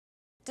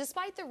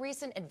Despite the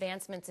recent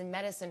advancements in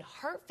medicine,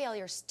 heart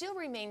failure still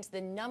remains the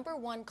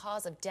 #1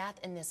 cause of death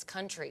in this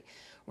country.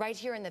 Right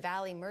here in the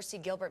Valley, Mercy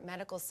Gilbert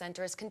Medical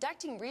Center is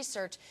conducting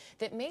research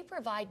that may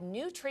provide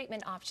new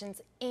treatment options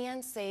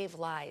and save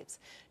lives.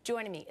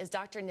 Joining me is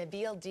Dr.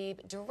 Nabil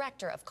Deeb,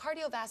 Director of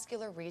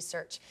Cardiovascular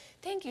Research.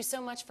 Thank you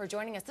so much for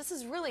joining us. This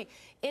is really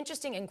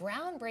interesting and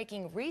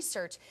groundbreaking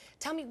research.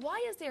 Tell me,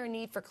 why is there a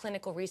need for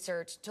clinical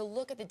research to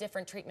look at the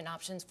different treatment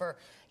options for,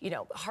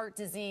 heart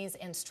disease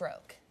and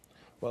stroke?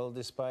 Well,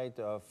 despite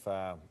of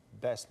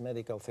best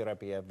medical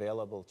therapy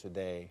available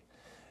today,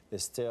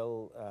 there's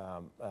still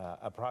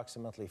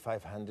approximately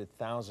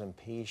 500,000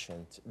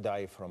 patients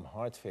die from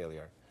heart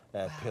failure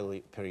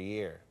per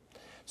year.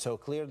 So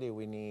clearly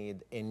we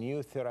need a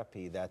new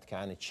therapy that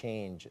can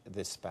change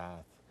this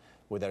path,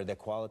 whether the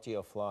quality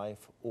of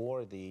life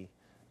or the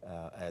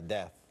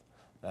death.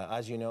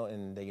 As you know,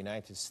 in the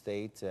United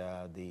States,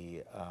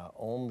 the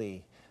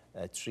only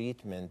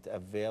treatment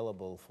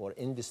available for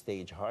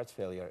end-stage heart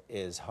failure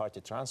is heart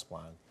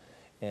transplant,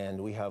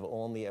 and we have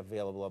only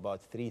available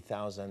about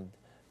 3,000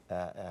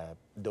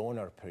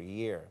 donor per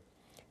year,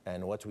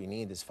 and what we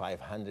need is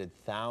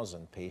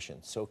 500,000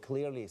 patients. So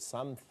clearly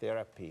some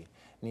therapy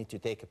need to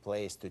take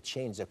place to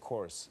change the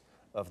course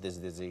of this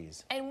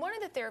disease. And one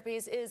of the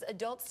therapies is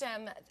adult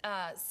stem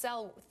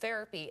cell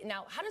therapy.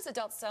 Now, how does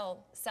adult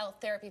cell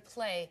therapy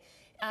play?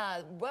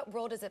 What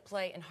role does it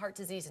play in heart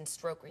disease and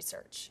stroke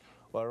research?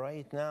 Well,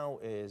 right now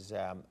is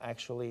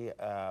actually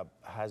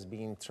has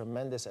been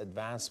tremendous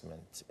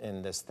advancement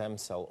in the stem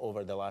cell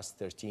over the last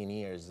 13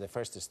 years. The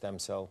first stem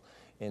cell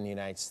in the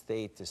United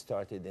States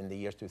started in the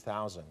year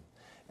 2000.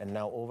 And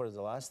now over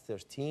the last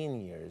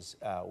 13 years,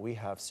 we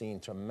have seen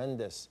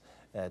tremendous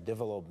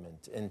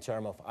development in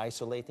terms of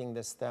isolating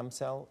the stem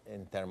cell,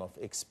 in terms of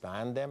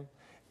expand them,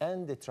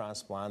 and the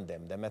transplant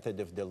them, the method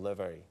of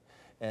delivery.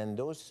 And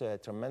those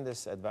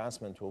tremendous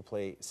advancements will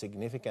play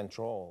significant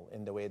role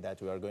in the way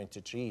that we are going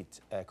to treat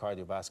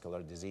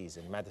cardiovascular disease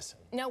in medicine.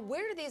 Now,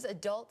 where do these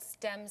adult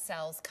stem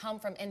cells come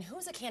from, and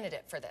who's a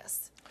candidate for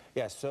this?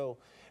 Yeah, so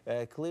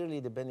clearly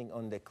depending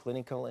on the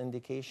clinical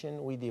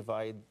indication, we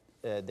divide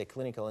the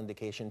clinical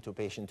indication to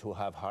patients who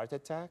have heart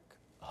attack,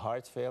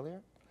 heart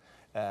failure,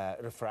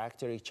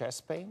 refractory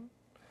chest pain,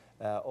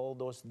 all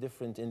those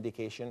different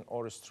indications,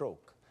 or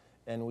stroke.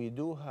 And we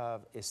do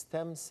have a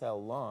stem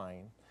cell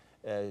line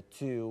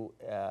to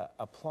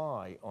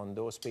apply on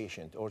those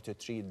patients or to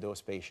treat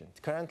those patients.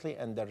 Currently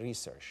under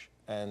research.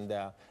 And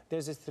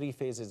there's 3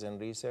 phases in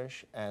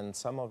research, and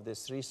some of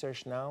this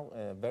research now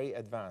very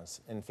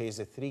advanced in phase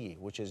 3,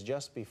 which is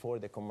just before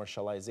the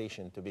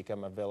commercialization to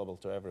become available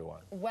to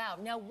everyone. Wow.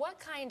 Now, what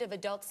kind of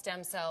adult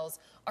stem cells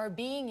are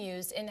being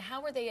used, and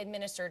how are they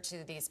administered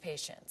to these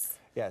patients?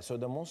 Yeah, so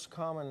the most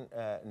common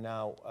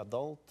now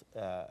adult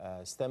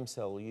stem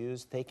cell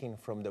use taken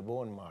from the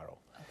bone marrow.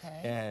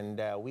 Okay.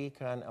 And we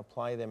can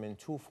apply them in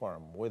 2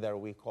 forms, whether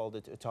we called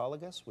it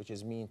autologous, which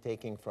is mean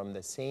taking from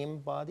the same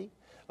body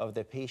of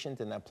the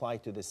patient and apply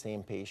to the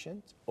same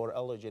patient, or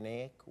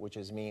allogeneic, which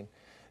is mean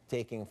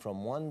taking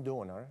from one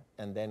donor,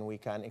 and then we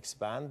can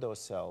expand those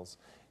cells,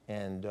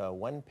 and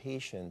one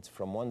patient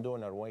from one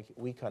donor,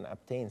 we can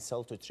obtain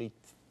cell to treat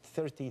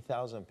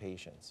 30,000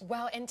 patients.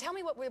 Wow, and tell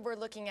me what we're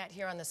looking at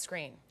here on the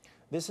screen.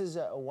 This is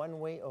one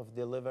way of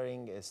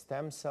delivering a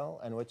stem cell,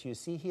 and what you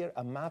see here,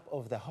 a map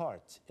of the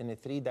heart in a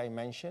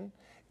 3-dimension,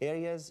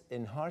 areas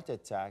in heart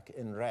attack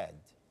in red.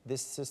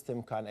 This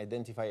system can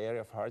identify area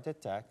of heart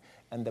attack,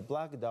 and the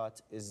black dot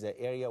is the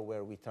area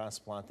where we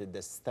transplanted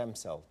the stem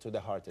cell to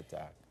the heart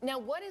attack. Now,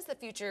 what is the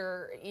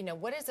future,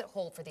 what does it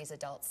hold for these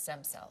adult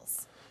stem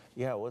cells?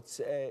 Yeah, what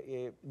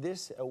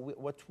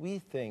we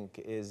think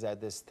is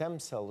that the stem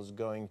cell is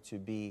going to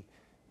be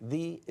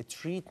the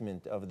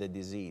treatment of the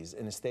disease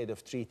instead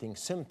of treating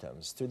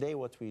symptoms. Today,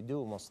 what we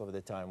do most of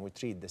the time, we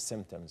treat the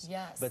symptoms.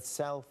 Yes. But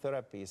cell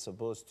therapy is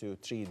supposed to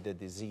treat the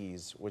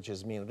disease, which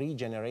is mean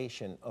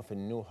regeneration of a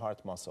new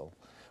heart muscle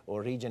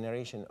or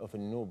regeneration of a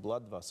new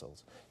blood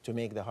vessels to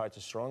make the heart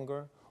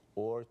stronger,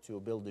 or to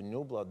build a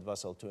new blood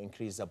vessel to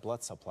increase the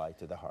blood supply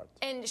to the heart.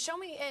 And show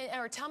me,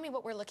 or tell me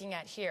what we're looking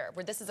at here,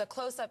 where this is a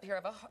close-up here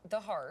of the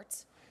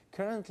heart.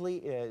 Currently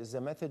is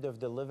a method of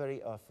delivery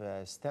of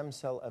stem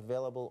cell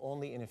available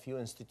only in a few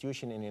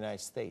institutions in the United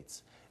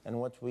States. And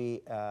what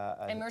we...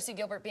 and Mercy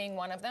Gilbert being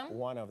one of them?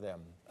 One of them.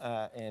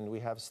 And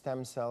we have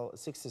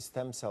 6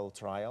 stem cell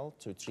trial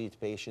to treat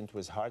patients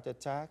with heart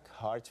attack,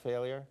 heart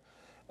failure,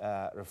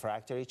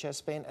 refractory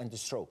chest pain, and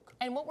stroke.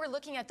 And what we're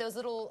looking at, those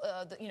little,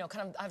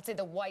 kind of, I would say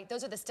the white,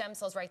 those are the stem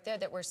cells right there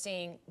that we're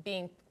seeing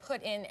being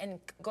put in and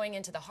going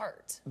into the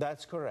heart.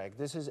 That's correct.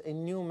 This is a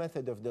new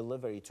method of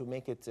delivery to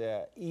make it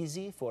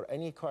easy for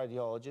any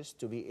cardiologist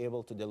to be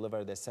able to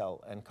deliver the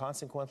cell. And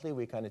consequently,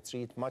 we can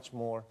treat much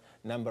more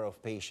number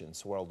of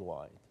patients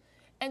worldwide.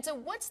 And so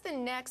what's the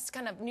next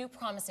kind of new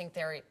promising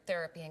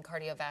therapy in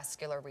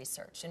cardiovascular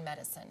research in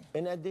medicine?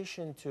 In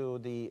addition to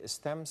the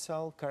stem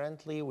cell,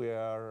 currently we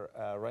are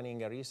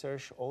running a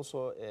research,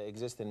 also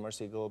exists in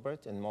Mercy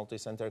Gilbert in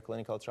multi-center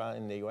clinical trial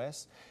in the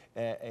US,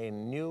 a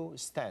new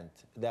stent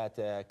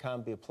that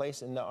can be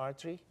placed in the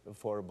artery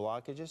for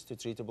blockages, to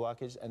treat the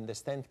blockage, and the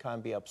stent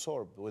can be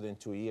absorbed within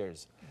 2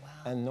 years. Wow.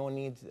 And no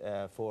need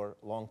for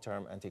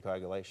long-term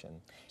anticoagulation.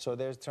 So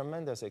there's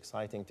tremendous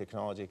exciting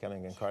technology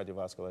coming in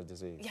cardiovascular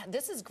disease. Yeah,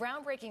 this is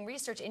groundbreaking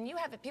research, and you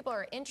have, if people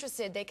are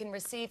interested, they can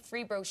receive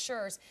free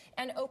brochures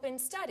and open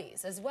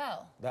studies as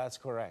well. That's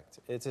correct.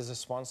 It is a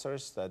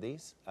sponsored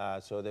studies.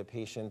 So the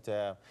patient,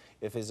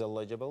 if he's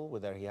eligible,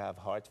 whether he have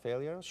heart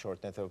failure,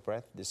 shortness of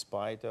breath,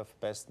 despite of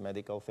best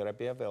medical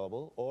therapy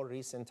available, or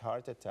recent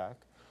heart attack,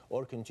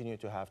 or continue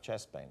to have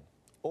chest pain,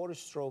 or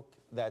stroke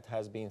that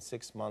has been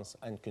 6 months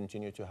and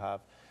continue to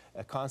have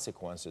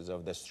consequences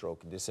of the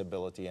stroke,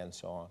 disability, and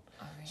so on.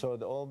 All right. So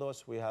all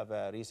those, we have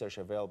research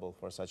available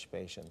for such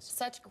patients.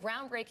 Such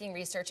groundbreaking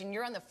research, and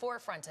you're on the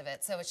forefront of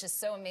it, so it's just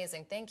so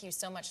amazing. Thank you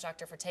so much,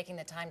 Doctor, for taking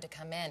the time to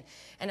come in.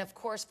 And of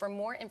course, for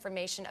more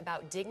information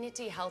about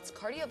Dignity Health's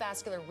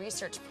cardiovascular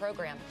research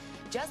program,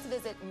 just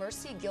visit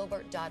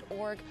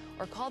mercygilbert.org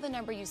or call the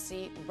number you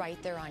see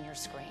right there on your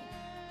screen.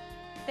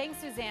 Thanks,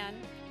 Suzanne.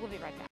 We'll be right back.